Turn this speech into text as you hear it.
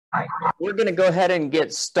We're going to go ahead and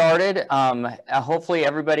get started. Hopefully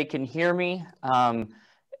everybody can hear me.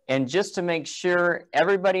 And just to make sure,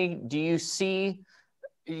 everybody, do you see,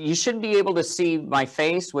 you should be able to see my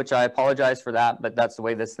face, which I apologize for that, but that's the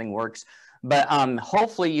way this thing works. But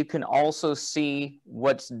hopefully you can also see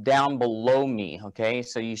what's down below me, okay?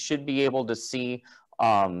 So you should be able to see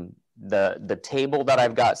the table that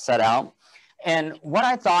I've got set out. And what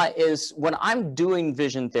I thought is when I'm doing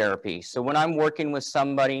vision therapy, so when I'm working with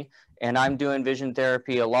somebody and I'm doing vision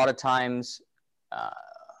therapy, a lot of times,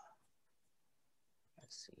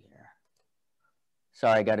 let's see here.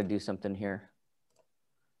 Sorry, I got to do something here.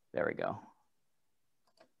 There we go.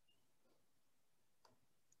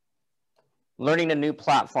 Learning a new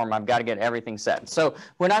platform, I've got to get everything set. So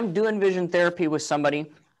when I'm doing vision therapy with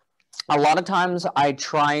somebody, a lot of times I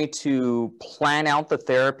try to plan out the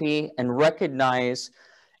therapy and recognize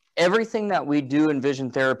everything that we do in vision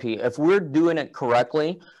therapy. If we're doing it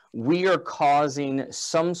correctly, we are causing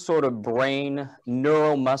some sort of brain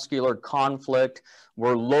neuromuscular conflict.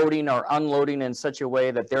 We're loading or unloading in such a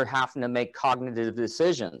way that they're having to make cognitive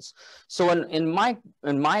decisions. So in my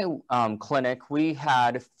clinic, we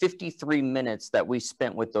had 53 minutes that we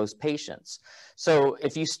spent with those patients. So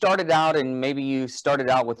if you started out and maybe you started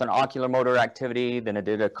out with an ocular motor activity, then it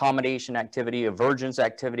did accommodation activity, a vergence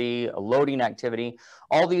activity, a loading activity,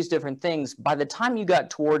 all these different things. By the time you got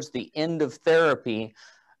towards the end of therapy,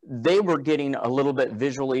 they were getting a little bit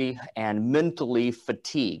visually and mentally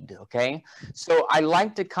fatigued, okay? So I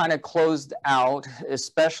like to kind of close out,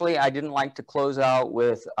 especially I didn't like to close out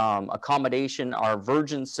with accommodation or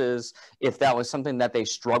vergences if that was something that they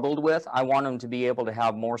struggled with. I want them to be able to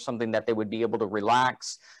have more something that they would be able to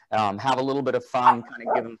relax, have a little bit of fun, kind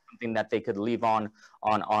of give them something that they could leave on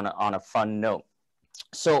a fun note.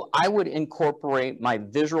 So I would incorporate my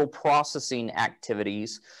visual processing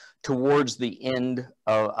activities towards the end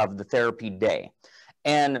of the therapy day.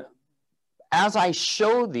 And as I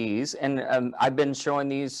show these, and I've been showing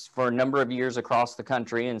these for a number of years across the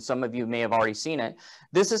country, and some of you may have already seen it,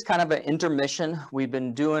 this is kind of an intermission. We've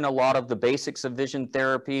been doing a lot of the basics of vision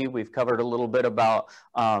therapy. We've covered a little bit about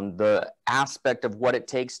the aspect of what it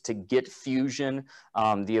takes to get fusion,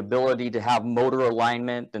 the ability to have motor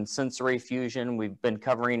alignment and sensory fusion. We've been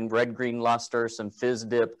covering red-green luster, some fizz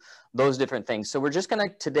dip, those different things. So we're just going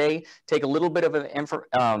to today take a little bit of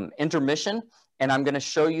an intermission, and I'm going to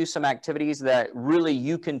show you some activities that really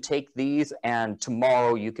you can take these and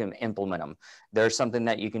tomorrow you can implement them. There's something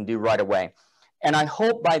that you can do right away. And I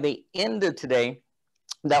hope by the end of today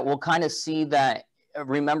that we'll kind of see that,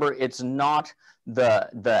 remember, it's not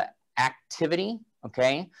the activity,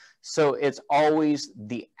 okay? So it's always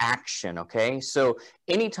the action, okay? So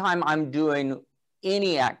anytime I'm doing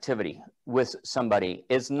any activity with somebody,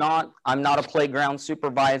 I'm not a playground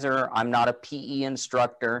supervisor, I'm not a PE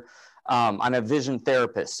instructor, I'm a vision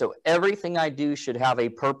therapist. So everything I do should have a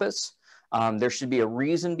purpose. There should be a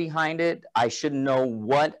reason behind it. I should know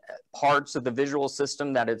what parts of the visual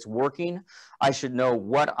system that it's working. I should know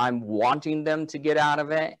what I'm wanting them to get out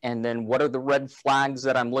of it. And then what are the red flags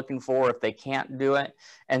that I'm looking for if they can't do it.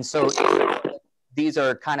 And so these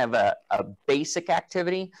are kind of a basic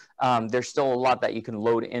activity. There's still a lot that you can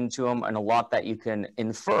load into them and a lot that you can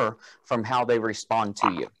infer from how they respond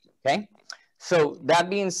to you, okay? So that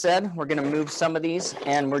being said, we're going to move some of these,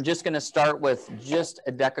 and we're just going to start with just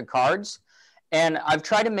a deck of cards. And I've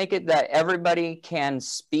tried to make it that everybody can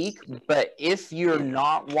speak, but if you're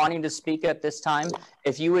not wanting to speak at this time,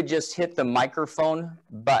 if you would just hit the microphone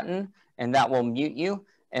button, and that will mute you,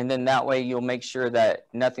 and then that way you'll make sure that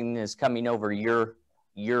nothing is coming over your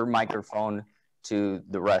microphone to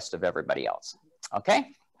the rest of everybody else,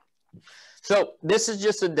 okay? So this is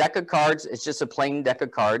just a deck of cards. It's just a plain deck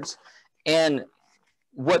of cards. And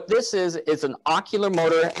what this is an ocular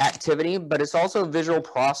motor activity, but it's also a visual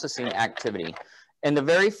processing activity. And the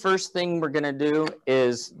very first thing we're going to do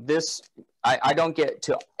is this. I don't get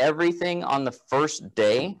to everything on the first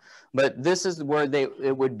day, but this is where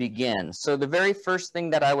it would begin. So the very first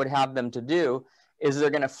thing that I would have them to do is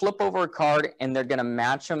they're going to flip over a card and they're going to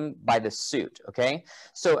match them by the suit, okay?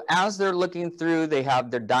 So as they're looking through, they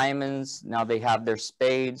have their diamonds, now they have their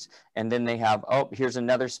spades, and then they have, oh, here's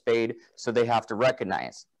another spade, so they have to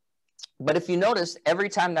recognize. But if you notice, every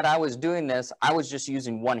time that I was doing this, I was just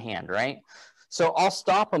using one hand, right? So I'll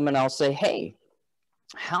stop them and I'll say, hey,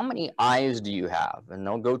 how many eyes do you have? And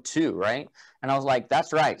they'll go 2, right? And I was like,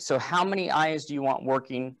 that's right. So how many eyes do you want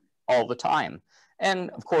working all the time?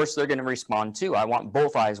 And of course, they're going to respond to, I want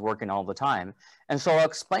both eyes working all the time. And so I'll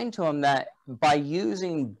explain to them that by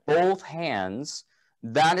using both hands,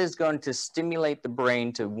 that is going to stimulate the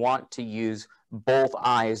brain to want to use both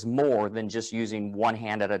eyes more than just using one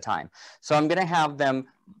hand at a time. So I'm going to have them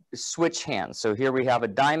switch hands. So here we have a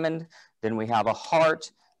diamond, then we have a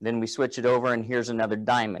heart, then we switch it over, and here's another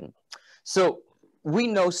diamond. So we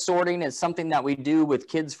know sorting is something that we do with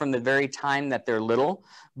kids from the very time that they're little.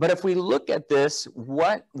 But if we look at this,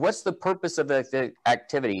 what's the purpose of the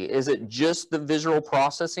activity? Is it just the visual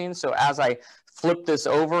processing? So as I flip this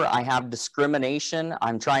over, I have discrimination.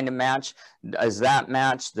 I'm trying to match. Does that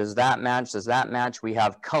match? Does that match? Does that match? We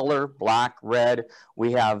have color, black, red.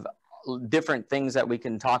 We have different things that we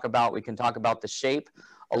can talk about. We can talk about the shape.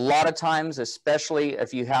 A lot of times, especially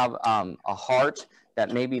if you have a heart,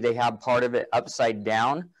 that maybe they have part of it upside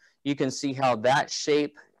down, you can see how that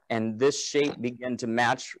shape and this shape begin to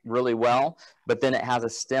match really well, but then it has a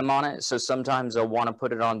stem on it. So sometimes they'll want to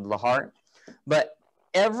put it on the heart. But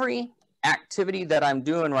every activity that I'm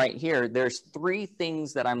doing right here, there's 3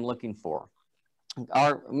 things that I'm looking for,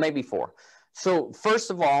 or maybe 4. So first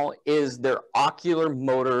of all is their ocular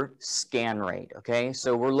motor scan rate, okay?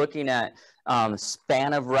 So we're looking at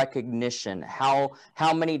span of recognition, how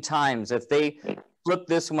many times, if they flip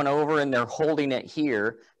this one over and they're holding it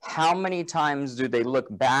here, how many times do they look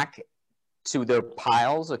back to their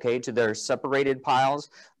piles, okay, to their separated piles,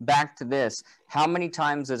 back to this? How many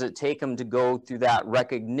times does it take them to go through that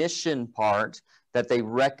recognition part that they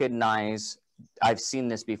recognize, I've seen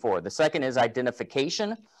this before? The second is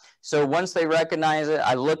identification. So once they recognize it,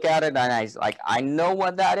 I look at it and I know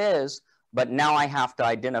what that is, but now I have to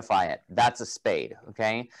identify it. That's a spade,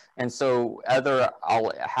 okay? And so either I'll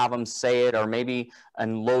have them say it, or maybe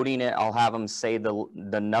in loading it, I'll have them say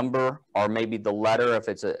the number or maybe the letter if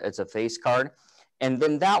it's a face card. And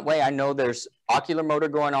then that way I know there's ocular motor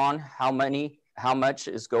going on, how much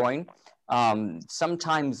is going.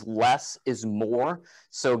 Sometimes less is more.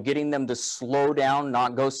 So getting them to slow down,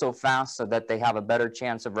 not go so fast so that they have a better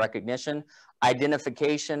chance of recognition.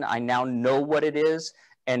 Identification, I now know what it is.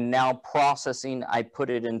 And now processing, I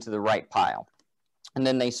put it into the right pile. And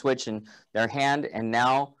then they switch in their hand, and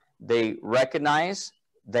now they recognize,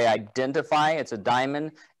 they identify, it's a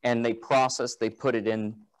diamond, and they process, they put it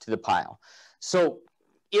into the pile. So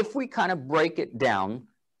if we kind of break it down,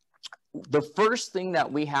 the first thing that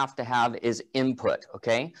we have to have is input,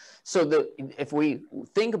 okay? So if we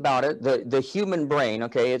think about it, the human brain,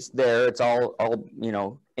 okay, it's there, it's all you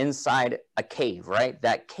know, inside a cave, right?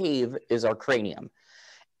 That cave is our cranium.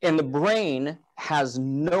 And the brain has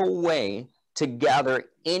no way to gather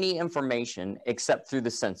any information except through the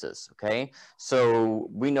senses, okay? So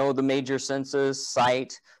we know the major senses: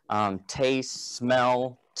 sight, taste,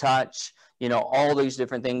 smell, touch, you know, all these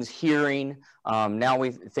different things, hearing. Now we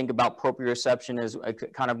think about proprioception as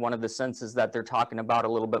kind of one of the senses that they're talking about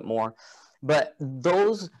a little bit more. But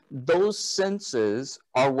those senses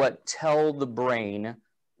are what tell the brain,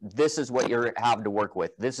 this is what you have to work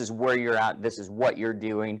with. This is where you're at. This is what you're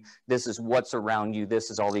doing. This is what's around you. This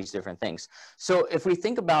is all these different things. So if we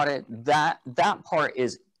think about it, that part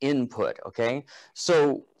is input, okay?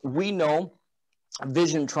 So we know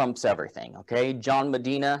vision trumps everything, okay? John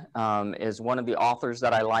Medina is one of the authors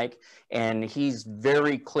that I like, and he's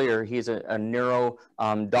very clear. He's a neuro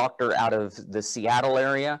doctor out of the Seattle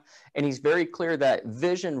area, and he's very clear that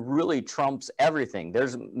vision really trumps everything.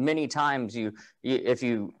 There's many times if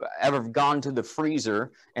you ever gone to the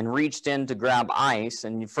freezer and reached in to grab ice,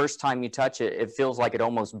 and the first time you touch it, it feels like it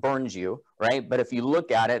almost burns you, right? But if you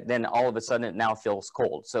look at it, then all of a sudden it now feels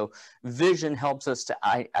cold. So vision helps us to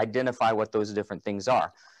identify what those different things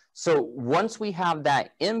are. So once we have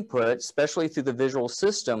that input, especially through the visual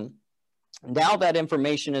system, now that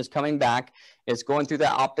information is coming back, it's going through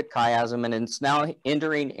that optic chiasm, and it's now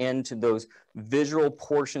entering into those visual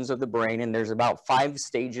portions of the brain. And there's about 5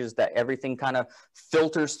 stages that everything kind of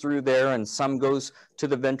filters through there, and some goes to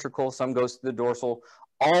the ventricle, some goes to the dorsal.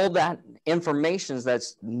 All that information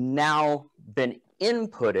that's now been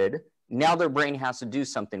inputted, now their brain has to do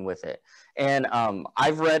something with it. And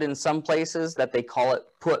I've read in some places that they call it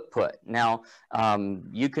put. Now,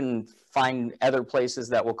 you can find other places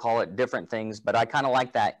that will call it different things, but I kind of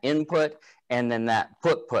like that input and then that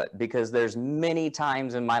put, because there's many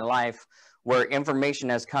times in my life where information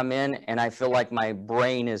has come in and I feel like my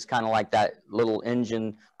brain is kind of like that little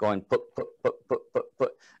engine going put,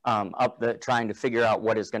 up trying to figure out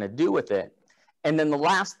what it's going to do with it. And then the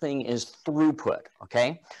last thing is throughput,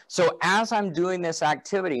 okay? So as I'm doing this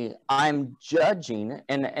activity, I'm judging,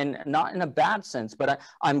 and not in a bad sense, but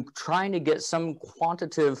I'm trying to get some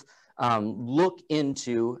quantitative look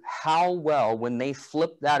into how well, when they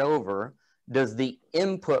flip that over, does the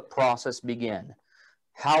input process begin?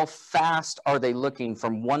 How fast are they looking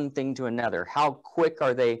from one thing to another? How quick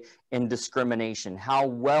are they in discrimination? How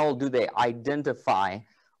well do they identify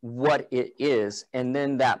what it is? And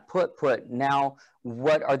then that put, now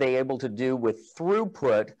what are they able to do with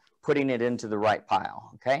throughput, putting it into the right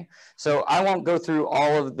pile, okay? So I won't go through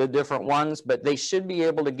all of the different ones, but they should be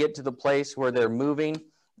able to get to the place where they're moving.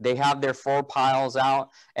 They have their 4 piles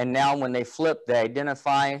out, and now when they flip, they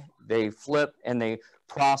identify, they flip, and they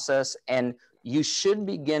process, and you should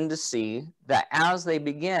begin to see that as they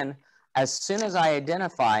begin, as soon as I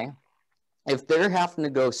identify, if they're having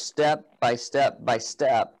to go step by step by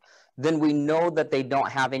step, then we know that they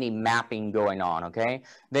don't have any mapping going on, okay?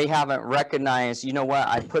 They haven't recognized, you know what,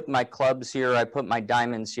 I put my clubs here, I put my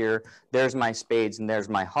diamonds here, there's my spades, and there's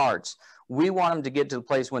my hearts. We want them to get to the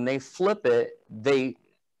place when they flip it, they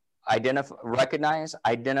recognize,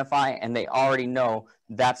 identify, and they already know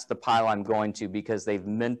that's the pile I'm going to because they've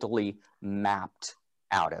mentally mapped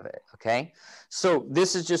out of it, okay? So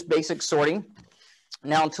this is just basic sorting.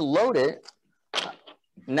 Now to load it,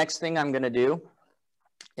 next thing I'm going to do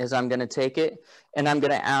is I'm going to take it and I'm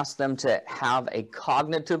going to ask them to have a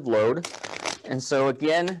cognitive load. And so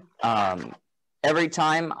again, every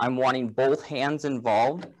time I'm wanting both hands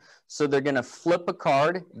involved. So they're going to flip a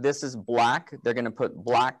card. This is black. They're going to put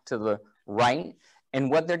black to the right. And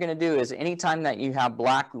what they're going to do is anytime that you have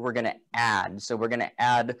black, we're going to add. So we're going to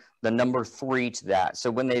add the number 3 to that. So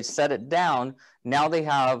when they set it down, now they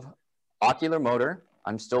have ocular motor.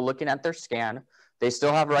 I'm still looking at their scan. They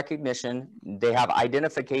still have recognition. They have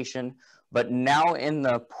identification. But now in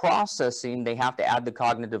the processing, they have to add the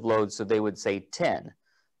cognitive load. So they would say 10.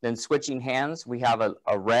 Then switching hands, we have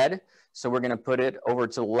a red. So we're going to put it over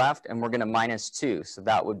to the left and we're going to -2. So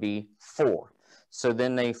that would be 4. So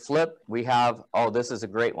then they flip. We have, oh, this is a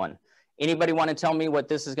great one. Anybody want to tell me what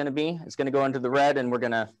this is going to be? It's going to go into the red and we're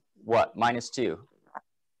going to, what, -2.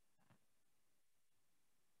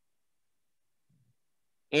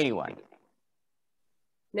 Anyone?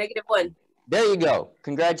 -1. There you go.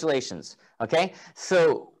 Congratulations. Okay.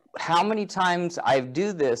 So how many times I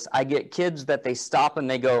do this, I get kids that they stop and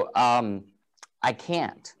they go, I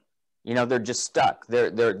can't. You know, they're just stuck.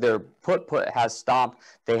 Their put has stopped.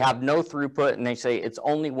 They have no throughput and they say, it's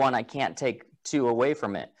only 1. I can't take 2 away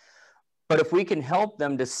from it. But if we can help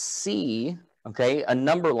them to see, okay, a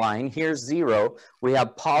number line, here's 0. We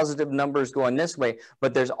have positive numbers going this way,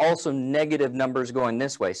 but there's also negative numbers going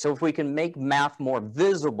this way. So if we can make math more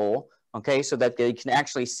visible, okay, so that they can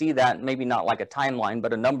actually see that, maybe not like a timeline,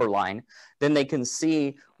 but a number line, then they can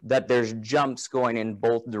see that there's jumps going in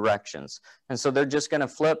both directions. And so they're just going to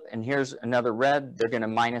flip, and here's another red. They're going to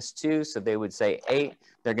 -2, so they would say 8.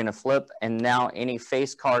 They're going to flip, and now any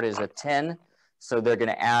face card is a 10. So they're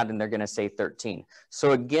going to add, and they're going to say 13. So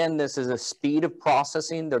again, this is a speed of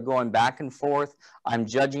processing. They're going back and forth. I'm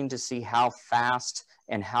judging to see how fast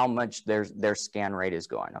and how much their scan rate is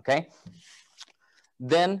going, okay?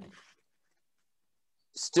 Then,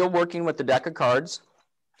 still working with the deck of cards.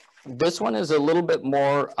 This one is a little bit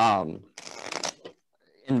more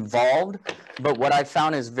involved, but what I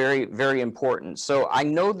found is very, very important. So I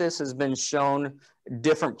know this has been shown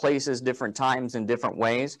different places, different times, in different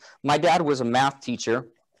ways. My dad was a math teacher,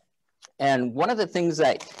 and one of the things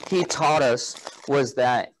that he taught us was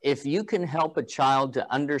that if you can help a child to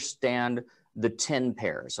understand the 10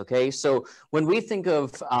 pairs, okay? So when we think of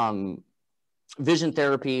vision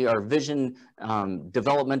therapy or vision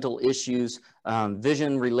developmental issues,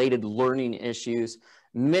 vision-related learning issues,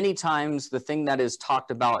 many times the thing that is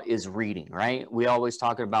talked about is reading, right? We always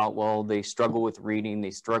talk about, well, they struggle with reading,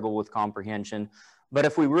 they struggle with comprehension. But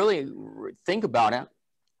if we really think about it,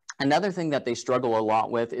 another thing that they struggle a lot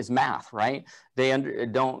with is math, right? They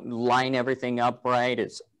don't line everything up right.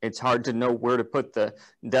 It's hard to know where to put the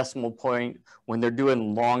decimal point. When they're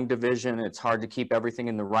doing long division, it's hard to keep everything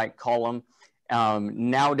in the right column.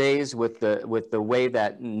 Nowadays, with the way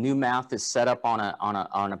that new math is set up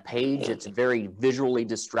on a page, it's very visually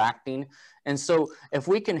distracting. And so if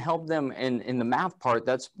we can help them in the math part,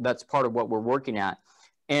 that's part of what we're working at.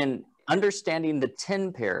 And understanding the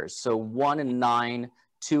 10 pairs, so 1 and 9,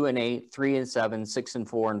 2 and 8, 3 and 7, 6 and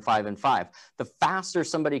 4, and 5 and 5. The faster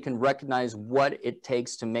somebody can recognize what it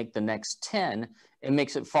takes to make the next 10, it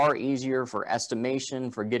makes it far easier for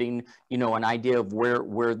estimation, for getting, you know, an idea of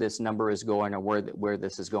where this number is going or where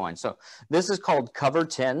this is going. So this is called cover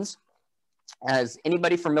 10s. Is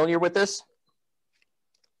anybody familiar with this?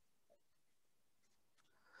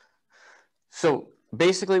 So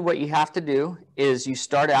basically what you have to do is you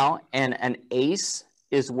start out and an ace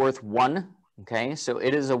is worth 1. Okay, so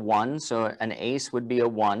it is a 1. So an ace would be a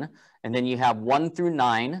 1. and then you have 1 through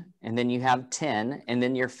 9, and then you have 10, and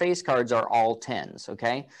then your face cards are all 10s,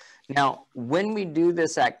 okay? Now, when we do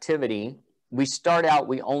this activity, we start out,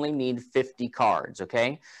 we only need 50 cards,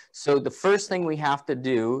 okay? So the first thing we have to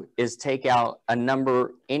do is take out a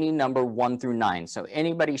number, any number 1 through 9. So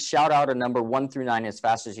anybody shout out a number 1 through 9 as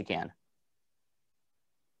fast as you can.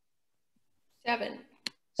 7.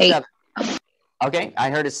 7. Okay, I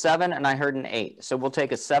heard a 7 and I heard an 8. So we'll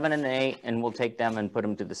take a 7 and an 8 and we'll take them and put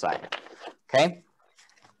them to the side. Okay?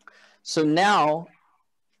 So now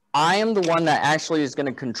I am the one that actually is going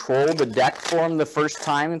to control the deck for them the first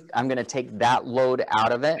time. I'm going to take that load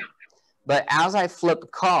out of it. But as I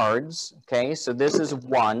flip cards, okay, so this is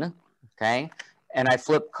 1, okay, and I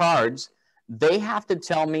flip cards, they have to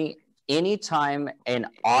tell me anytime an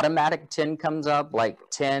automatic 10 comes up, like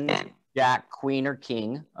 10, Jack, Queen, or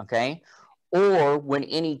King, okay, or when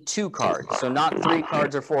any 2 cards, so not 3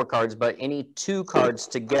 cards or 4 cards, but any 2 cards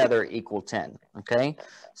together equal 10, okay?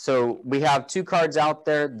 So we have 2 cards out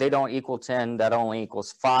there, they don't equal 10, that only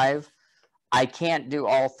equals 5. I can't do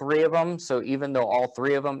all 3 of them, so even though all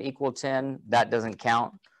 3 of them equal 10, that doesn't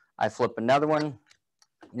count. I flip another one.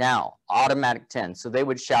 Now, automatic 10, so they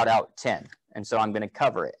would shout out 10, and so I'm going to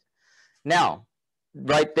cover it. Now,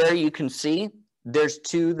 right there you can see there's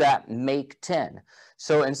 2 that make 10.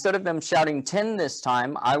 So instead of them shouting 10 this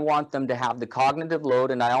time, I want them to have the cognitive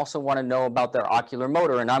load, and I also want to know about their ocular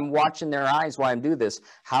motor, and I'm watching their eyes while I do this.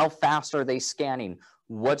 How fast are they scanning?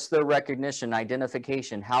 What's their recognition,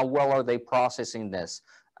 identification? How well are they processing this?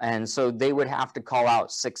 And so they would have to call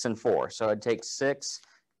out 6 and 4. So I'd take 6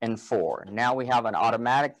 and 4. Now we have an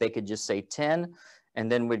automatic. They could just say 10,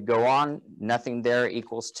 and then we'd go on. Nothing there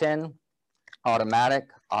equals 10. Automatic,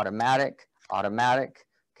 automatic, automatic,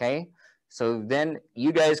 okay? So then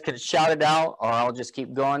you guys could shout it out, or I'll just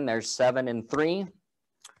keep going. There's 7 and 3.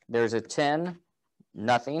 There's a 10,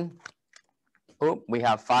 nothing. Oh, we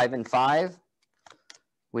have 5 and 5.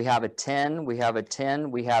 We have a 10, we have a 10,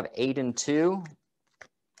 we have 8 and 2.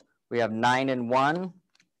 We have 9 and 1.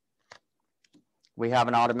 We have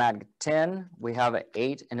an automatic 10. We have an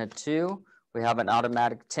 8 and a 2. We have an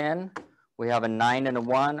automatic 10. We have a 9 and a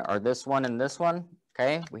 1, or this one and this one,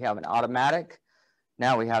 okay? We have an automatic.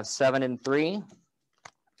 Now we have 7 and 3,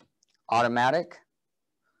 automatic.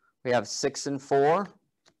 We have 6 and 4,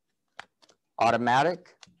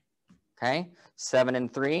 automatic, okay? 7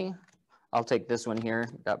 and 3. I'll take this one here.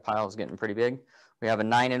 That pile is getting pretty big. We have a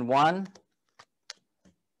 9 and 1,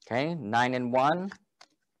 okay? 9 and 1.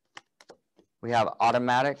 We have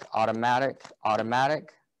automatic, automatic,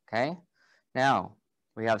 automatic, okay? Now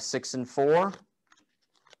we have 6 and 4,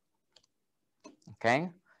 okay?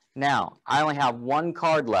 Now, I only have 1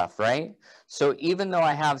 card left, right? So even though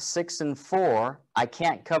I have 6 and 4, I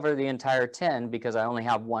can't cover the entire 10 because I only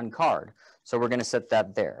have 1 card. So we're going to set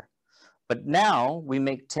that there. But now we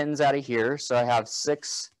make 10s out of here. So I have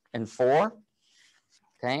 6 and 4,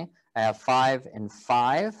 okay? I have 5 and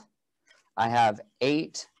 5. I have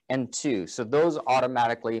 8 and 2. So those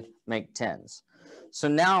automatically make 10s. So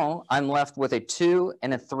now I'm left with a 2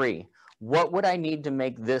 and a 3. What would I need to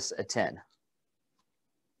make this a 10?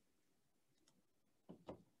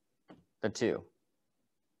 The 2.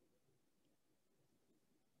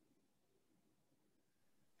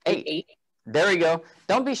 8. There we go.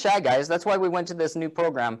 Don't be shy, guys. That's why we went to this new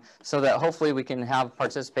program, so that hopefully we can have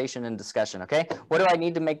participation and discussion, okay? What do I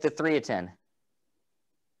need to make the 3 a 10?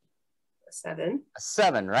 A 7. A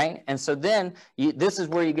 7, right? And so then this is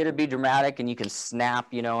where you get to be dramatic, and you can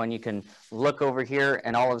snap, you know, and you can look over here,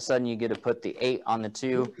 and all of a sudden you get to put the 8 on the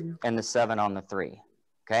 2 and the 7 on the 3,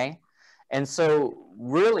 okay? And so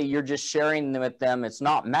really you're just sharing them with them. It's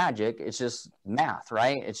not magic, it's just math,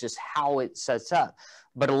 right? It's just how it sets up.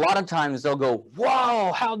 But a lot of times they'll go,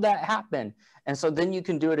 whoa, how'd that happen? And so then you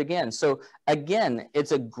can do it again. So again,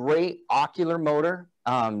 it's a great ocular motor.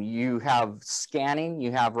 You have scanning,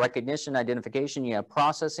 you have recognition, identification, you have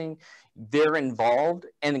processing. They're involved.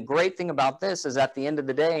 And the great thing about this is at the end of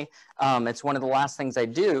the day, it's one of the last things I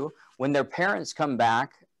do. When their parents come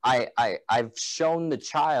back, I've shown the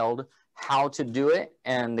child how to do it.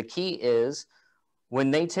 And the key is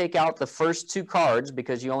when they take out the first 2 cards,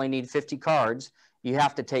 because you only need 50 cards, you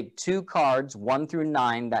have to take 2 cards, 1 through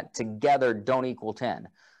 9, that together don't equal 10.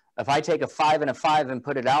 If I take a 5 and a 5 and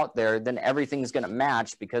put it out there, then everything's going to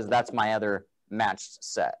match because that's my other matched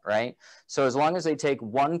set, right? So as long as they take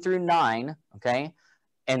 1 through 9, okay,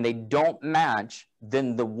 and they don't match,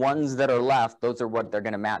 then the ones that are left, those are what they're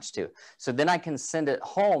going to match to. So then I can send it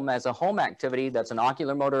home as a home activity. That's an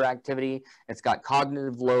ocular motor activity. It's got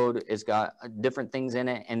cognitive load. It's got different things in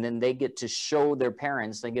it. And then they get to show their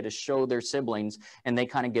parents, they get to show their siblings, and they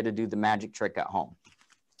kind of get to do the magic trick at home.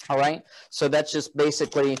 All right, so that's just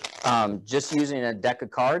basically just using a deck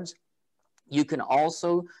of cards. You can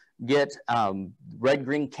also get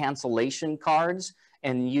red-green cancellation cards,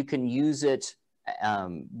 and you can use it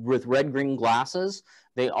with red-green glasses.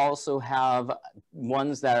 They also have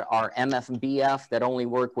ones that are MFBF that only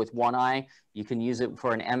work with one eye. You can use it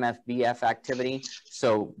for an MFBF activity.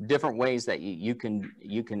 So different ways that you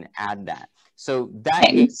can add that. So that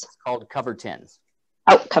game is called Cover Tens.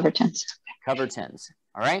 Oh, Cover Tens. Cover Tens.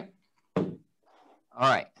 All right. All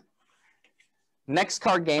right. Next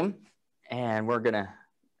card game, and we're gonna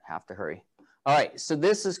have to hurry. All right. So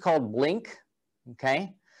this is called Blink.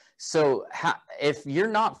 Okay. So if you're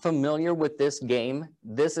not familiar with this game,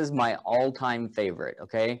 this is my all-time favorite,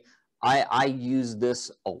 okay? I use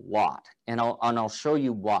this a lot, and I'll show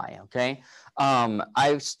you why, okay?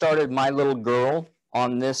 I started my little girl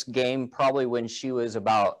on this game probably when she was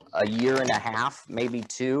about a year and a half, maybe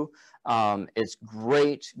 2. It's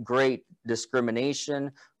great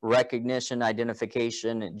discrimination, recognition,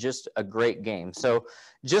 identification, just a great game. So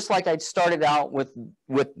just like I started out with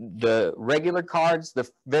the regular cards, the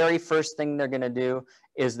very first thing they're going to do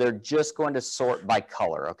is they're just going to sort by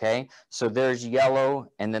color, okay? So there's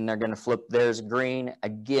yellow, and then they're going to flip, there's green.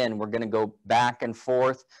 Again, we're going to go back and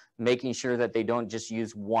forth, making sure that they don't just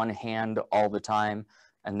use one hand all the time.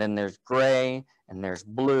 And then there's gray, and there's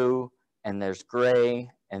blue, and there's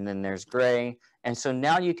gray, and then there's gray. And so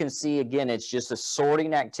now you can see, again, it's just a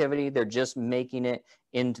sorting activity. They're just making it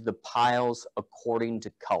into the piles according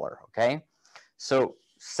to color, okay? So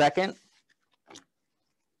second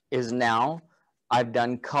is now I've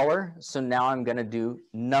done color, so now I'm gonna do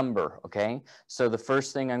number, okay? So the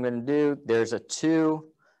first thing I'm gonna do, there's a 2,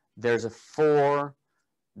 there's a 4,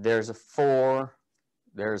 there's a 4,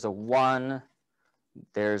 there's a 1,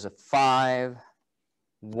 there's a 5,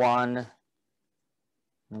 1,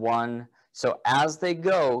 1. So as they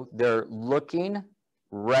go, they're looking,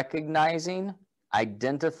 recognizing,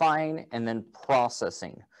 identifying, and then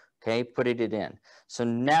processing, okay, putting it in. So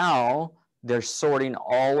now they're sorting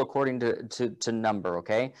all according to number,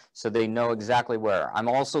 okay? So they know exactly where. I'm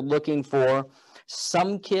also looking for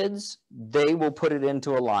some kids, they will put it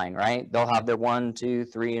into a line, right? They'll have their 1, 2,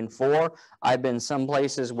 3, and 4. I've been some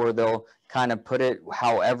places where they'll kind of put it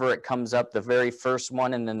however it comes up, the very first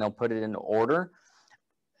one, and then they'll put it in order.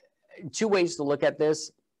 2 ways to look at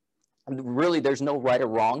this. Really, there's no right or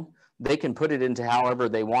wrong. They can put it into however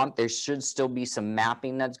they want. There should still be some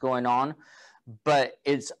mapping that's going on. But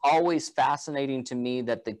it's always fascinating to me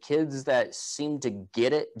that the kids that seem to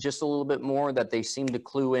get it just a little bit more, that they seem to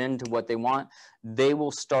clue into what they want, they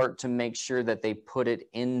will start to make sure that they put it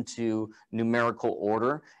into numerical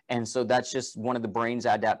order. And so that's just one of the brain's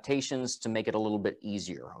adaptations to make it a little bit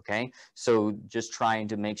easier, okay? So just trying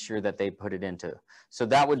to make sure that they put it into. So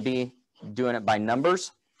that would be doing it by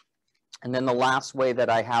numbers. And then the last way that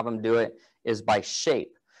I have them do it is by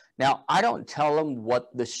shape. Now, I don't tell them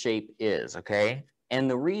what the shape is, okay? And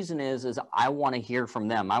the reason is I want to hear from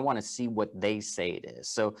them. I want to see what they say it is.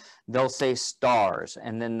 So they'll say stars,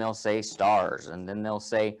 and then they'll say stars, and then they'll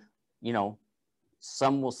say, you know,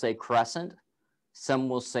 some will say crescent, some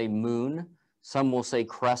will say moon, some will say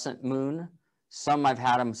crescent moon, some I've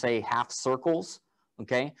had them say half circles,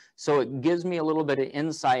 okay? So it gives me a little bit of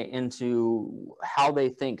insight into how they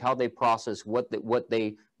think, how they process, what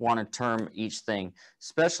they want to term each thing.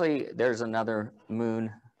 Especially, there's another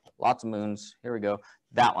moon, lots of moons. Here we go,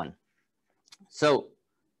 that one. So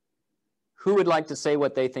who would like to say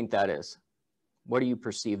what they think that is? What do you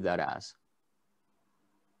perceive that as?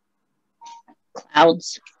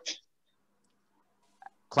 Clouds.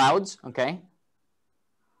 Clouds, okay.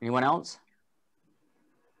 Anyone else?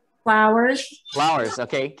 Flowers. Flowers,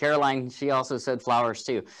 okay. Caroline, she also said flowers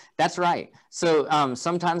too. That's right. So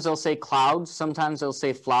sometimes they'll say clouds, sometimes they'll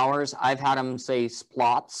say flowers. I've had them say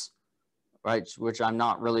splots, right? Which I'm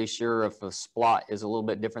not really sure if a splot is a little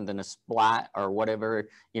bit different than a splat or whatever,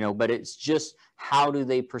 you know, but it's just how do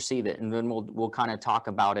they perceive it? And then we'll kind of talk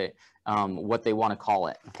about it, what they want to call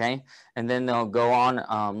it, okay? And then they'll go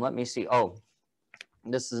on, let me see. Oh,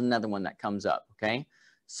 this is another one that comes up, okay?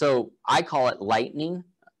 So I call it lightning.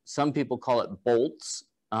 Some people call it bolts.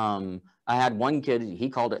 I had one kid, he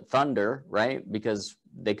called it thunder, right? Because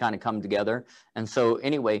they kind of come together. And so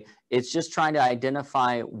anyway, it's just trying to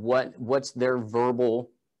identify what's their verbal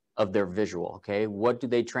of their visual, okay? What do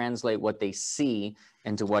they translate what they see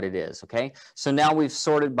into what it is, okay? So now we've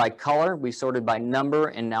sorted by color, we've sorted by number,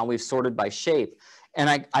 and now we've sorted by shape.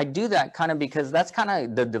 And I do that kind of because that's kind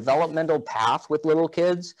of the developmental path with little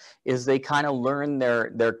kids, is they kind of learn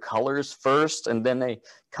their colors first, and then they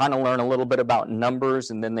kind of learn a little bit about numbers,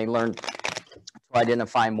 and then they learn to to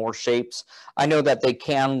identify more shapes. I know that they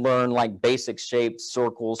can learn like basic shapes,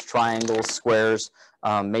 circles, triangles, squares,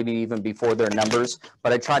 maybe even before their numbers,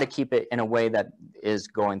 but I try to keep it in a way that is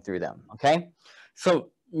going through them, okay? So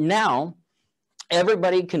now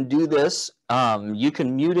everybody can do this. You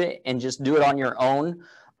can mute it and just do it on your own.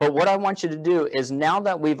 But what I want you to do is, now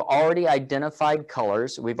that we've already identified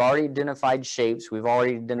colors, we've already identified shapes, we've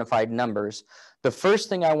already identified numbers, the first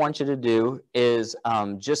thing I want you to do is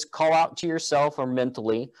just call out to yourself or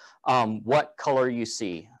mentally what color you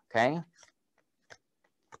see, okay?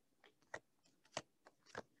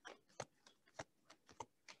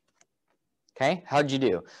 Okay, how'd you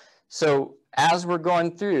do? So as we're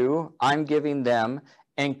going through, I'm giving them,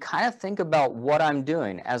 and kind of think about what I'm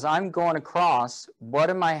doing. As I'm going across, what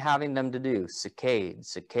am I having them to do? Saccade,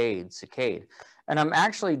 saccade, saccade. And I'm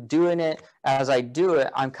actually doing it as I do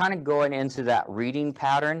it. I'm kind of going into that reading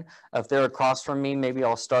pattern. If they're across from me, maybe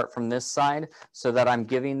I'll start from this side so that I'm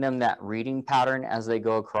giving them that reading pattern as they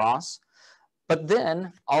go across. But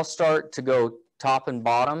then I'll start to go top and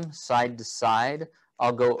bottom, side to side.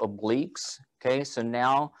 I'll go obliques. Okay, so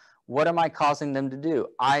now what am I causing them to do?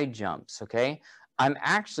 Eye jumps, okay? I'm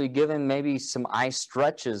actually giving maybe some eye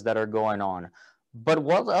stretches that are going on. But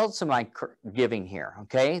what else am I giving here,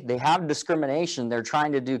 okay? They have discrimination. They're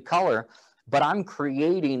trying to do color, but I'm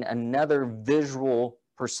creating another visual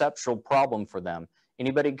perceptual problem for them.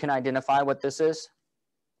 Anybody can identify what this is?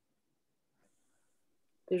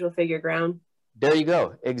 Visual figure ground. There you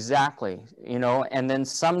go. Exactly. You know, and then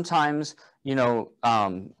sometimes, you know,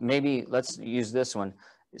 maybe let's use this one.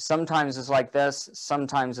 Sometimes it's like this,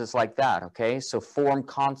 sometimes it's like that, okay? So form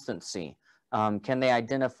constancy. Can they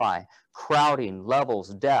identify? Crowding,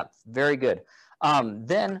 levels, depth, very good.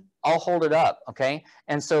 Then I'll hold it up, okay?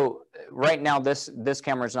 And so right now this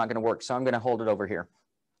camera is not gonna work, so I'm gonna hold it over here.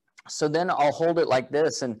 So then I'll hold it like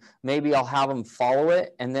this, and maybe I'll have them follow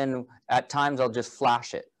it, and then at times I'll just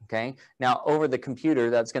flash it, okay? Now over the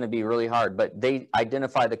computer, that's gonna be really hard, but they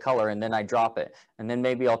identify the color and then I drop it. And then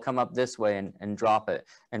maybe I'll come up this way and drop it.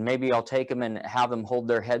 And maybe I'll take them and have them hold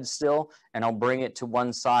their head still, and I'll bring it to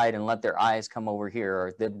one side and let their eyes come over here,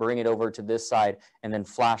 or they bring it over to this side and then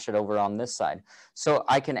flash it over on this side. So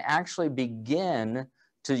I can actually begin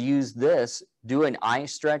to use this, doing eye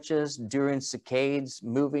stretches, doing saccades,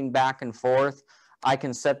 moving back and forth. I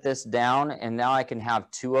can set this down, and now I can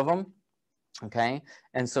have two of them, okay?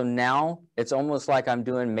 And so now it's almost like I'm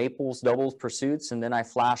doing maples, doubles, pursuits, and then I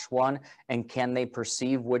flash one, and can they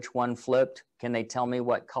perceive which one flipped? Can they tell me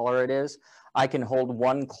what color it is? I can hold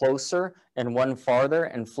one closer and one farther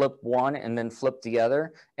and flip one and then flip the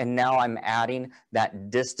other. And now I'm adding that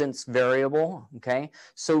distance variable, okay?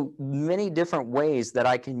 So many different ways that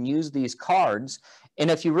I can use these cards.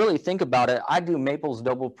 And if you really think about it, I do maples,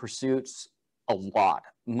 double pursuits a lot.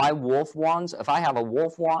 My wolf wands, if I have a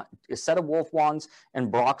wolf wand, a set of wolf wands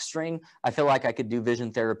and Brock string, I feel like I could do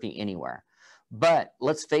vision therapy anywhere. But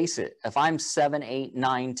let's face it, if I'm 7, 8,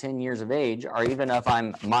 9, 10 years of age, or even if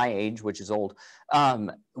I'm my age, which is old,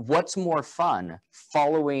 what's more fun,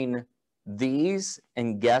 following these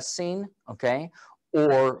and guessing, okay,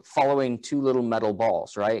 or following two little metal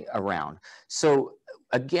balls, right, around? So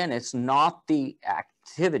again, it's not the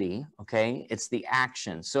activity, okay, it's the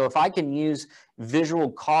action. So if I can use visual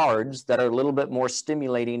cards that are a little bit more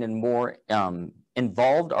stimulating and more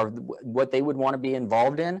involved, or what they would want to be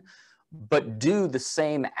involved in, but do the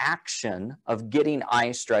same action of getting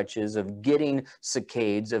eye stretches, of getting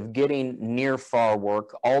saccades, of getting near far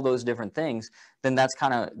work, all those different things, then that's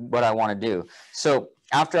kind of what I want to do. So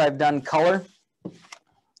after I've done color,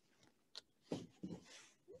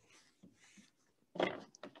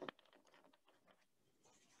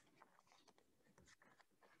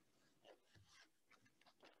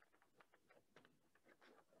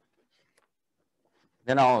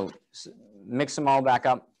 then I'll mix them all back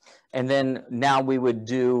up. And then now we would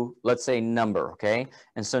do, let's say, number, okay?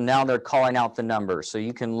 And so now they're calling out the number. So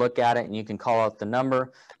you can look at it and you can call out the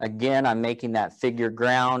number. Again, I'm making that figure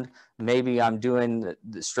ground. Maybe I'm doing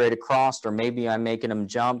the straight across, or maybe I'm making them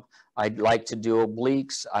jump. I'd like to do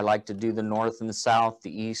obliques. I like to do the north and the south,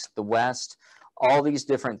 the east, the west, all these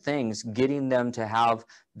different things, getting them to have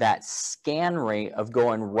that scan rate of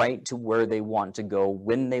going right to where they want to go,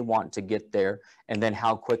 when they want to get there, and then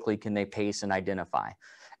how quickly can they pace and identify.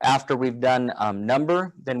 After we've done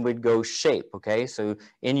number, then we'd go shape, okay? So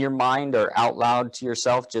in your mind or out loud to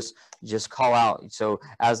yourself, just call out. So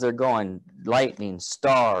as they're going, lightning,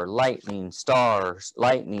 star, lightning, stars,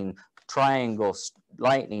 lightning, triangle,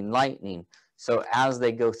 lightning, lightning. So as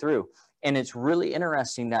they go through. And it's really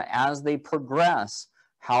interesting that as they progress,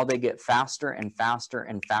 how they get faster and faster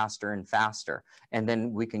and faster and faster, and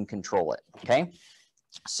then we can control it, okay?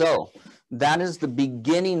 So that is the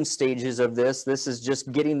beginning stages of this. This is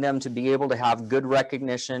just getting them to be able to have good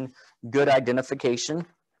recognition, good identification.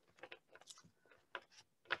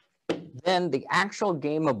 Then the actual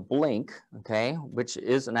game of Blink, okay, which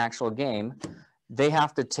is an actual game, they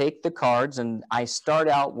have to take the cards, and I start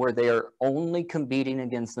out where they are only competing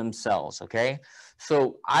against themselves, okay?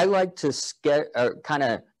 So I like to kind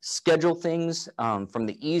of schedule things from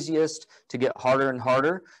the easiest to get harder and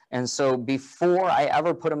harder. And so before I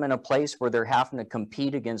ever put them in a place where they're having to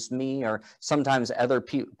compete against me, or sometimes other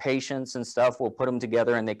patients and stuff, we'll put them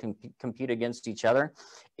together and they can compete against each other,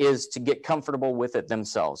 is to get comfortable with it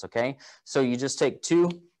themselves, okay? So you just take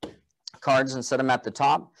 2 cards and set them at the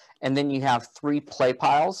top, and then you have 3 play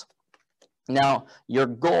piles. Now, your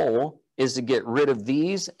goal is to get rid of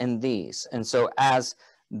these and these. And so as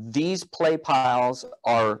these play piles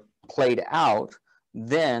are played out,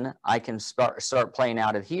 then I can start playing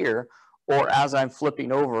out of here, or as I'm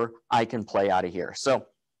flipping over, I can play out of here. So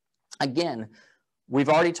again, we've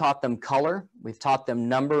already taught them color, we've taught them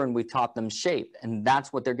number, and we've taught them shape, and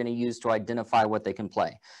that's what they're going to use to identify what they can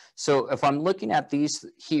play. So if I'm looking at these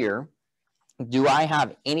here, do I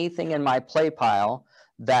have anything in my play pile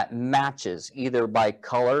that matches either by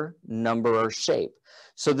color, number, or shape?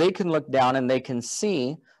 So they can look down and they can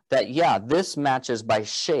see that, yeah, this matches by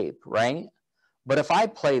shape, right? But if I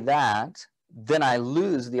play that, then I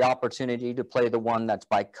lose the opportunity to play the one that's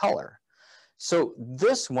by color. So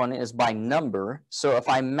this one is by number. So if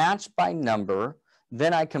I match by number,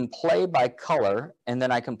 then I can play by color, and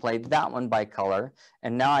then I can play that one by color,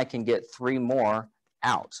 and now I can get 3 more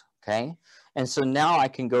out, okay? And so now I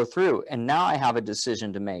can go through, and now I have a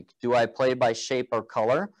decision to make. Do I play by shape or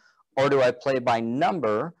color, or do I play by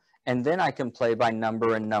number? And then I can play by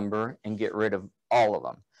number and get rid of all of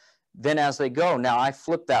them. Then as they go, now I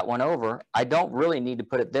flip that one over. I don't really need to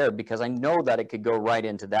put it there because I know that it could go right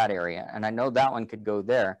into that area, and I know that one could go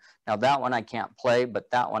there. Now that one I can't play,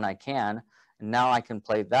 but that one I can. And now I can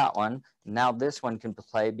play that one. Now this one can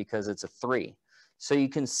play because it's a 3. So you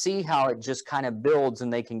can see how it just kind of builds,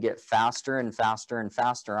 and they can get faster and faster and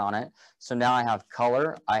faster on it. So now I have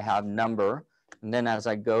color, I have number, and then as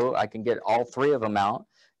I go, I can get all 3 of them out.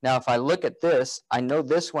 Now, if I look at this, I know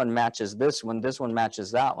this one matches this one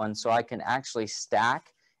matches that one, so I can actually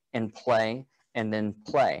stack and play and then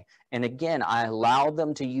play. And again, I allow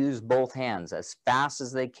them to use both hands as fast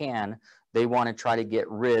as they can. They want to try to get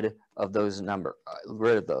rid of those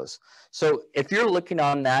So if you're looking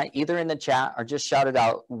on that, either in the chat or just shout it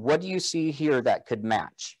out, what do you see here that could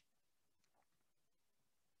match?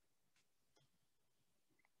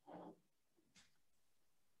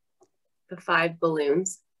 The 5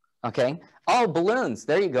 balloons. Okay. Oh, balloons.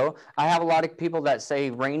 There you go. I have a lot of people that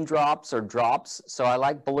say raindrops or drops. So I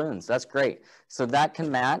like balloons. That's great. So that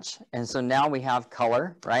can match. And so now we have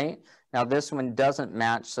color, right? Now this one doesn't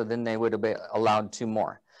match. So then they would have been allowed 2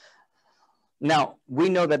 more. Now we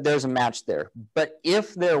know that there's a match there, but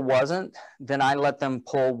if there wasn't, then I let them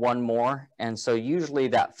pull 1 more. And so usually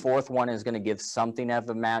that 4th one is going to give something of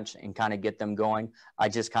a match and kind of get them going. I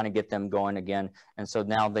just kind of get them going again. And so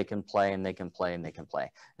now they can play and they can play and they can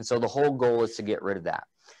play. And so the whole goal is to get rid of that.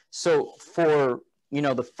 So for, you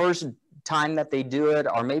know, the first time that they do it,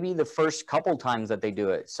 or maybe the first couple times that they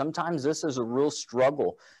do it, sometimes this is a real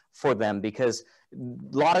struggle for them, because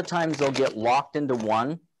a lot of times they'll get locked into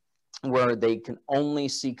one where they can only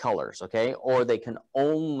see colors, okay? Or they can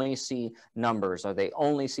only see numbers, or they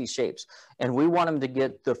only see shapes. And we want them to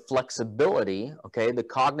get the flexibility, okay? The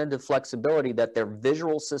cognitive flexibility that their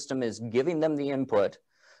visual system is giving them the input,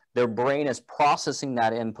 their brain is processing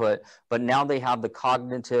that input, but now they have the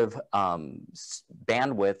cognitive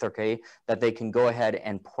bandwidth, okay? That they can go ahead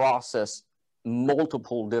and process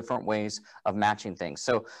multiple different ways of matching things.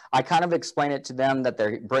 So I kind of explain it to them that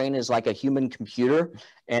their brain is like a human computer,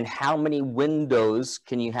 and how many windows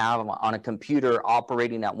can you have on a computer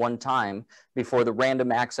operating at one time before the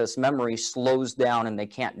random access memory slows down and they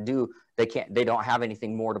don't have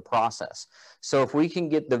anything more to process. So if we can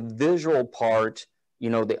get the visual part, you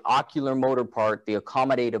know, the ocular motor part, the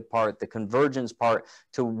accommodative part, the convergence part,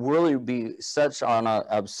 to really be such on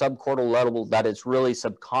a subcortical level that it's really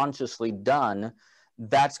subconsciously done,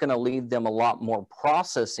 that's going to leave them a lot more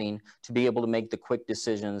processing to be able to make the quick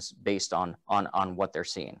decisions based on what they're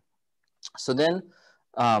seeing. So then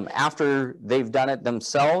after they've done it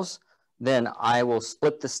themselves, then I will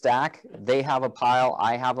split the stack. They have a pile,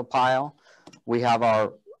 I have a pile. We have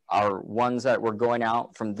our ones that we're going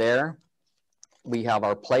out from there. We have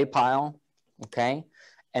our play pile, okay?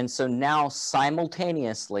 And so now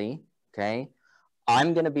simultaneously, okay,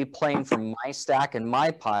 I'm going to be playing from my stack and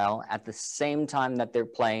my pile at the same time that they're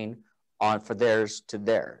playing on for theirs to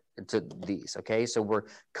these. Okay, so we're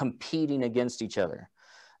competing against each other.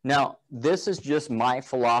 Now, this is just my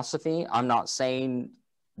philosophy. I'm not saying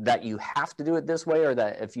that you have to do it this way or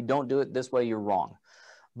that if you don't do it this way, you're wrong.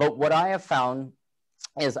 But what I have found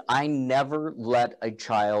is I never let a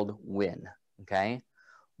child win, okay?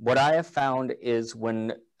 What I have found is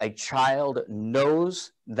when a child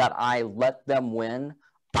knows that I let them win,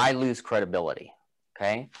 I lose credibility,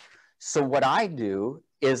 okay? So what I do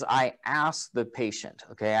is I ask the patient,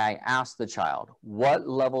 okay? I ask the child, what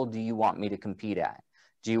level do you want me to compete at?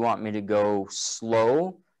 Do you want me to go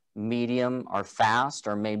slow, medium, or fast,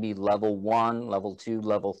 or maybe level 1, level 2,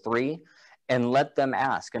 level 3? And let them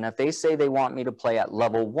ask. And if they say they want me to play at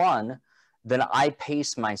level 1, then I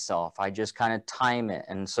pace myself. I just kind of time it.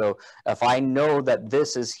 And so if I know that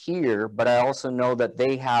this is here, but I also know that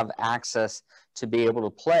they have access to be able to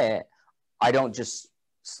play it, I don't just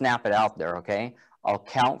snap it out there, okay? I'll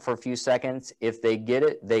count for a few seconds. If they get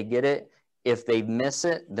it, they get it. If they miss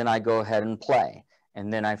it, then I go ahead and play.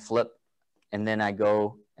 And then I flip, and then I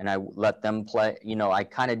go and I let them play. You know, I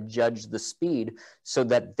kind of judge the speed so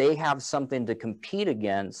that they have something to compete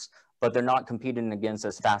against, but they're not competing against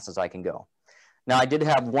as fast as I can go. Now, I did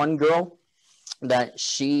have one girl that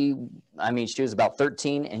she was about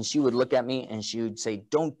 13, and she would look at me and she would say,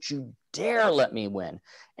 "Don't you dare let me win."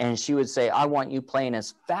 And she would say, "I want you playing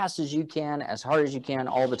as fast as you can, as hard as you can,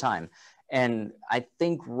 all the time." And I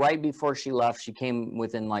think right before she left, she came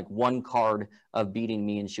within like 1 card of beating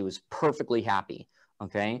me, and she was perfectly happy.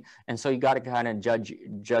 Okay. And so you got to kind of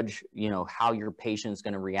judge, you know, how your patient's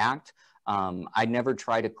going to react. I never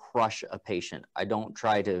try to crush a patient. I don't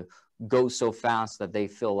try to go so fast that they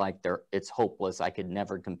feel like it's hopeless. I could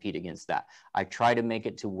never compete against that. I try to make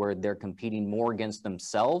it to where they're competing more against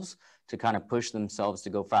themselves to kind of push themselves to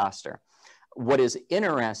go faster. What is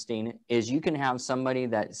interesting is you can have somebody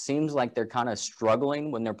that seems like they're kind of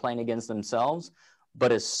struggling when they're playing against themselves,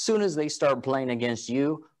 but as soon as they start playing against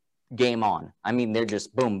you, game on. I mean, they're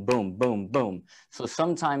just boom, boom, boom, boom. So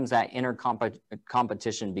sometimes that inner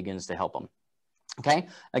competition begins to help them. Okay,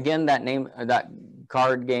 again, that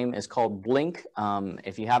card game is called Blink.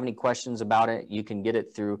 If you have any questions about it, you can get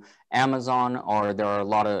it through Amazon, or there are a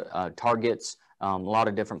lot of Targets, a lot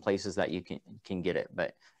of different places that you can get it,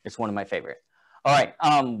 but it's one of my favorite. All right,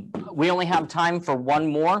 we only have time for one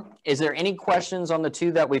more. Is there any questions on the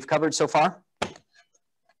 2 that we've covered so far?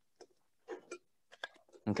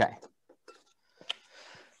 Okay.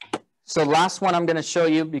 So last one I'm going to show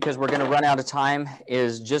you, because we're going to run out of time,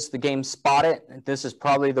 is just the game Spot It. This is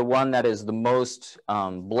probably the one that is the most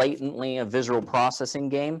blatantly a visual processing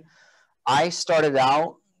game. I started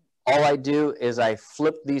out, all I do is I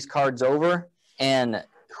flip these cards over, and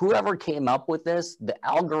whoever came up with this, the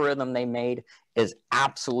algorithm they made is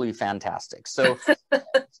absolutely fantastic. So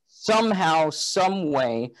somehow, some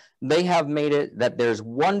way, they have made it that there's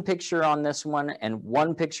one picture on this one and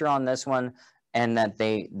one picture on this one, and that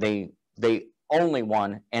they only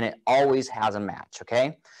one, and it always has a match,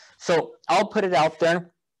 okay? So I'll put it out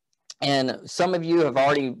there, and some of you have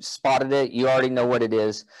already spotted it. You already know what it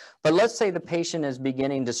is. But let's say the patient is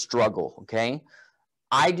beginning to struggle, okay?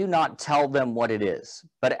 I do not tell them what it is.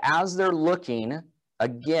 But as they're looking,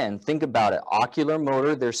 again, think about it. Ocular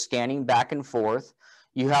motor, they're scanning back and forth.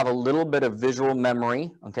 You have a little bit of visual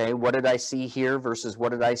memory, okay? What did I see here versus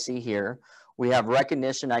what did I see here? We have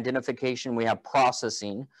recognition, identification, we have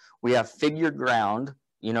processing, we have figure ground,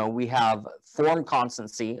 you know, we have form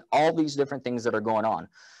constancy, all these different things that are going on.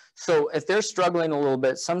 So if they're struggling a little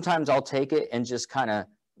bit, sometimes I'll take it and just kind of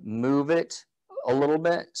move it a little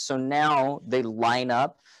bit. So now they line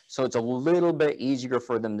up. So it's a little bit easier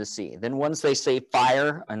for them to see. Then once they say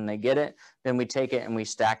fire and they get it, then we take it and we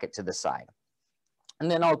stack it to the side.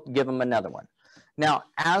 And then I'll give them another one. Now,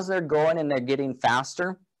 as they're going and they're getting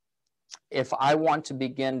faster, if I want to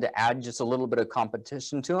begin to add just a little bit of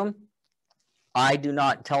competition to them, I do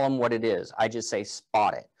not tell them what it is. I just say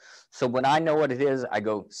spot it. So when I know what it is, I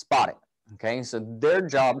go spot it. Okay, so their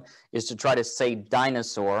job is to try to say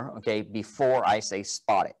dinosaur, okay, before I say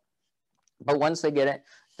spot it. But once they get it,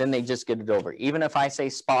 then they just get it over. Even if I say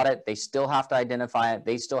spot it, they still have to identify it.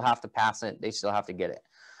 They still have to pass it. They still have to get it.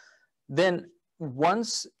 Then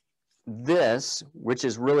once this, which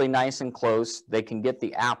is really nice and close, they can get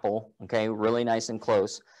the apple, okay, really nice and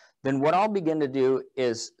close. Then what I'll begin to do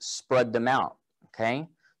is spread them out, okay?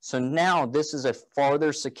 So now this is a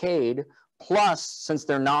farther saccade, plus since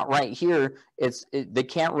they're not right here, they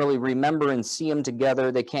can't really remember and see them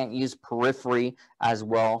together. They can't use periphery as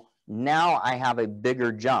well. Now I have a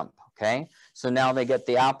bigger jump, okay? So now they get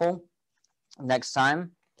the apple, Next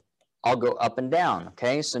time, I'll go up and down,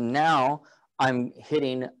 okay? So now I'm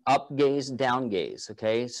hitting up gaze, down gaze,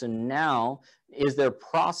 okay? So now, is their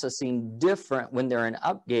processing different when they're in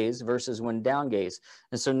up gaze versus when down gaze?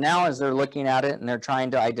 And so now as they're looking at it and they're trying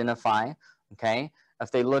to identify, okay,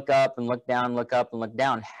 if they look up and look down, look up and look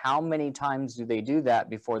down, how many times do they do that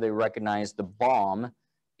before they recognize the bomb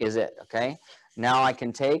is it, okay? Now I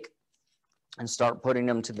can take and start putting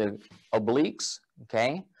them to the obliques,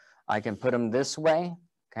 okay? I can put them this way,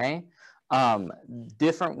 okay?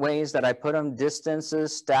 Different ways that I put them,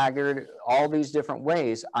 distances, staggered, all these different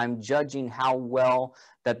ways, I'm judging how well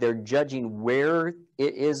that they're judging where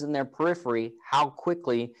it is in their periphery, how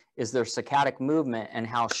quickly is their saccadic movement, and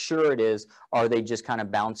how sure it is, are they just kind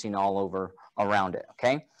of bouncing all over around it,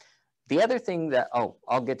 okay? The other thing that, oh,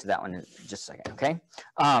 I'll get to that one in just a second, okay?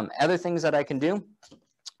 Other things that I can do,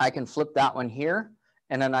 I can flip that one here,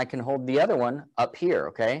 and then I can hold the other one up here,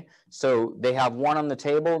 okay? So they have one on the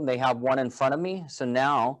table, and they have one in front of me. So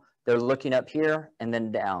now they're looking up here and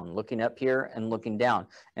then down, looking up here and looking down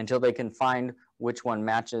until they can find which one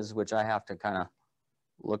matches, which I have to kind of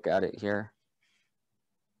look at it here.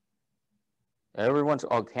 Everyone's,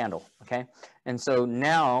 oh, handle, okay? And so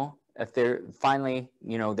now if they're finally,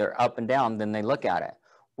 you know, they're up and down, then they look at it.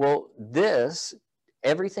 Well, this,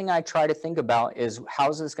 everything I try to think about is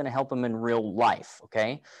how's this going to help them in real life,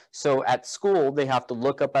 okay? So at school, they have to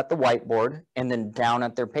look up at the whiteboard and then down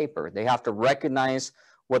at their paper. They have to recognize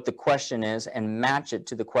what the question is and match it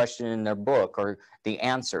to the question in their book or the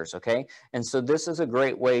answers, okay? And so this is a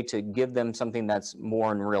great way to give them something that's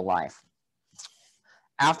more in real life.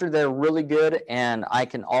 After they're really good, and I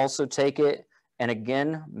can also take it, and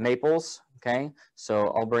again, maples, okay? So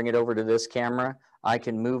I'll bring it over to this camera. I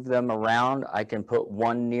can move them around. I can put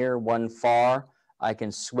one near, one far. I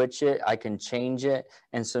can switch it. I can change it.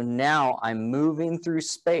 And so now I'm moving through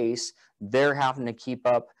space. They're having to keep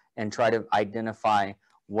up and try to identify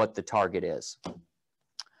what the target is.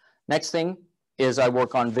 Next thing is I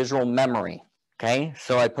work on visual memory, okay?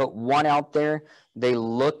 So I put one out there. They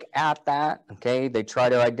look at that, okay? They try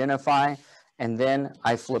to identify, and then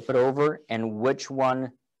I flip it over, and which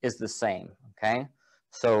one is the same, okay?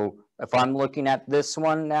 So if I'm looking at this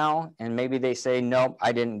one now, and maybe they say, nope,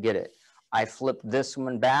 I didn't get it. I flip this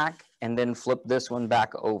one back and then flip this one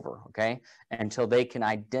back over, okay? Until they can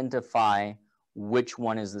identify which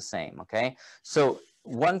one is the same, okay? So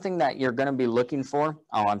one thing that you're gonna be looking for,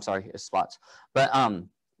 oh, I'm sorry, spots. But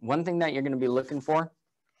one thing that you're gonna be looking for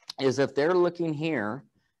is if they're looking here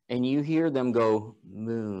and you hear them go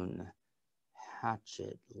moon,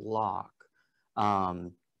 hatchet, lock,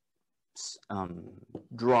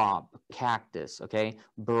 drop, cactus, okay,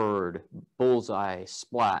 bird, bullseye,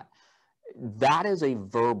 splat. That is a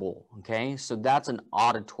verbal, okay? So that's an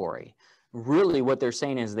auditory. Really what they're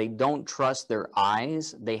saying is they don't trust their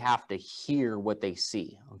eyes. They have to hear what they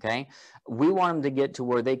see, okay? We want them to get to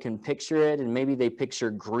where they can picture it, and maybe they picture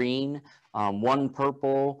green, one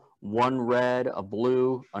purple, one red, a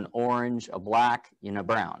blue, an orange, a black, and a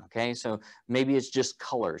brown, okay? So maybe it's just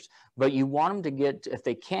colors, but you want them to get, if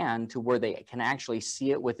they can, to where they can actually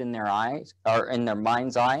see it within their eyes or in their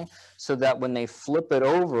mind's eye, so that when they flip it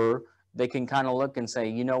over, they can kind of look and say,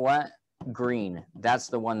 you know what? Green, that's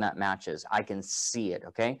the one that matches. I can see it,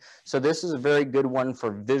 okay? So this is a very good one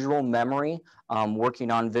for visual memory,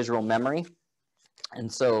 working on visual memory.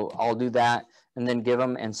 And so I'll do that and then give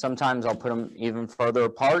them, and sometimes I'll put them even further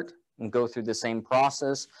apart and go through the same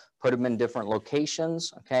process, put them in different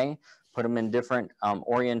locations, okay? Put them in different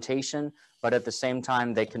orientation, but at the same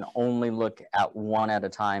time, they can only look at one at a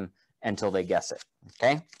time until they guess it,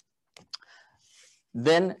 okay?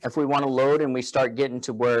 Then if we want to load and we start getting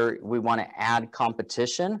to where we want to add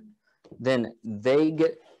competition, then they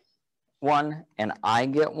get one and I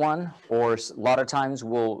get one, or a lot of times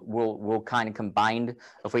we'll kind of combine.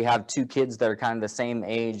 If we have two kids that are kind of the same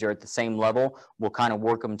age or at the same level, we'll kind of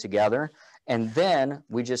work them together. And then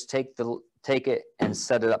we just take it and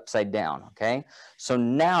set it upside down, okay? So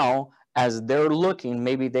now as they're looking,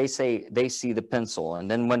 maybe they say they see the pencil,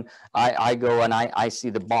 and then when I go and I see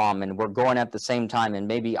the bomb, and we're going at the same time, and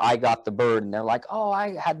maybe I got the bird, and they're like, oh,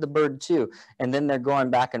 I had the bird too, and then they're going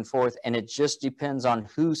back and forth, and it just depends on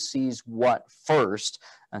who sees what first,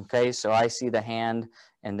 okay? So I see the hand,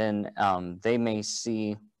 and then they may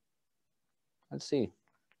see, let's see,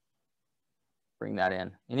 bring that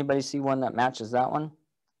in. Anybody see one that matches that one?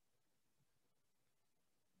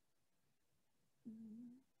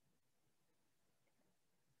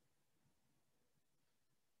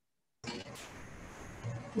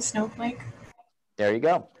 The snowflake. There you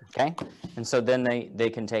go, okay? And so then they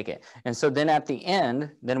can take it. And so then at the end,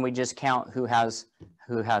 then we just count who has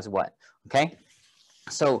who has what, okay?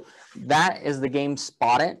 So that is the game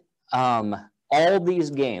Spot It. All these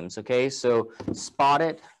games, okay? So Spot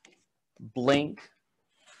It, Blink,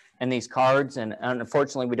 and these cards, and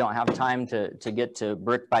unfortunately we don't have time to get to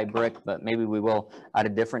brick by brick, but maybe we will at a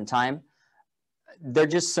different time. They're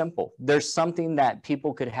just simple. There's something that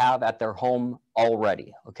people could have at their home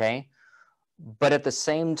already, okay? But at the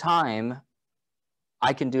same time,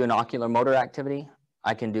 I can do an ocular motor activity.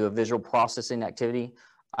 I can do a visual processing activity.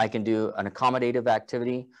 I can do an accommodative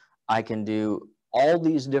activity. I can do all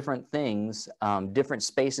these different things, different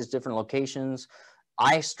spaces, different locations,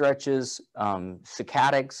 eye stretches,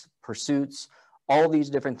 saccadics, pursuits, all these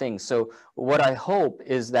different things. So what I hope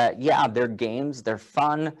is that, yeah, they're games, they're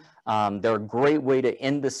fun, they're a great way to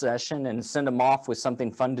end the session and send them off with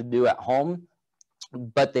something fun to do at home,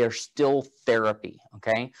 but they're still therapy,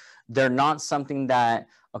 okay? They're not something that,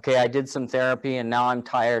 okay, I did some therapy and now I'm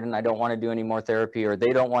tired and I don't want to do any more therapy, or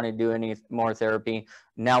they don't want to do any more therapy.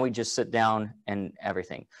 Now we just sit down and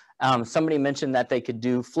everything. Somebody mentioned that they could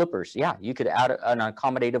do flippers. Yeah, you could add an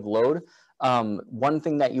accommodative load. One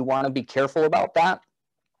thing that you want to be careful about that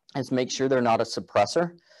is make sure they're not a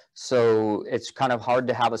suppressor. So it's kind of hard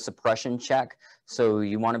to have a suppression check. So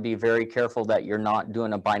you want to be very careful that you're not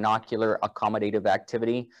doing a binocular accommodative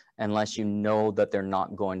activity unless you know that they're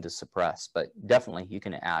not going to suppress, but definitely you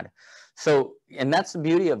can add. So, and that's the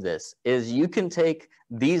beauty of this, is you can take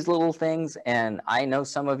these little things, and I know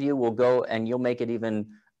some of you will go and you'll make it even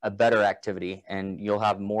a better activity, and you'll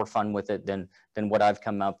have more fun with it than what I've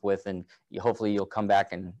come up with, and hopefully you'll come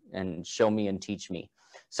back and show me and teach me.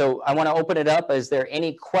 So I want to open it up. Is there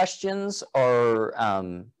any questions, or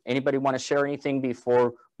anybody want to share anything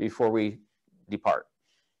before we depart?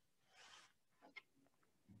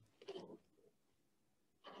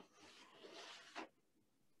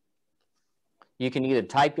 You can either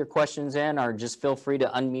type your questions in or just feel free to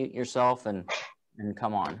unmute yourself and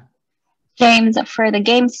come on. James, for the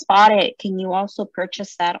game Spot It, can you also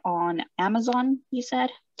purchase that on Amazon, you said?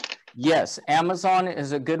 Yes, Amazon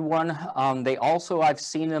is a good one. They also, I've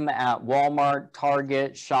seen them at Walmart,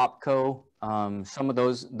 Target, Shopko, some of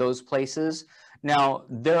those places. Now,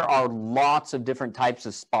 there are lots of different types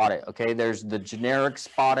of Spot It, okay? There's the generic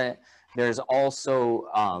Spot It. There's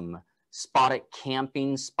also Spot It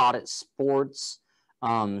Camping, Spot It Sports,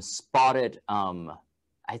 Spot It,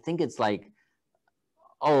 I think it's like,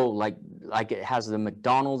 oh, like it has the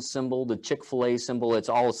McDonald's symbol, the Chick-fil-A symbol, it's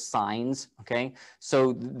all signs, okay?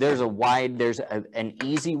 So there's an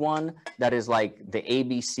easy one that is like the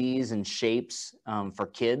ABCs and shapes for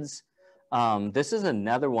kids. This is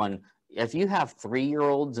another one. If you have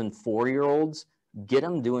 3-year-olds and 4-year-olds, get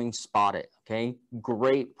them doing Spot It, okay?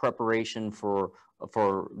 Great preparation for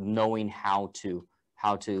knowing how to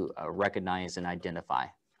recognize and identify.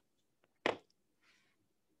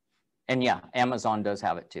 And yeah, Amazon does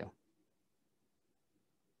have it too.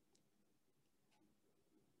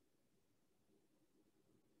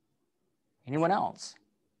 Anyone else?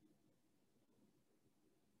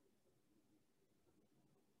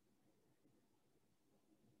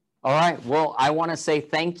 All right, well, I want to say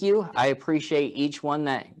thank you. I appreciate each one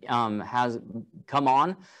that has come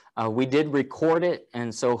on. We did record it,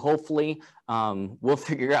 and so hopefully we'll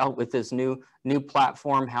figure out with this new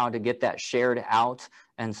platform how to get that shared out,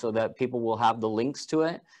 and so that people will have the links to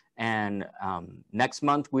it. And next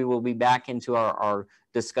month we will be back into our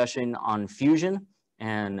discussion on Fusion,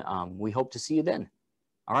 and we hope to see you then.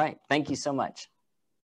 All right, thank you so much.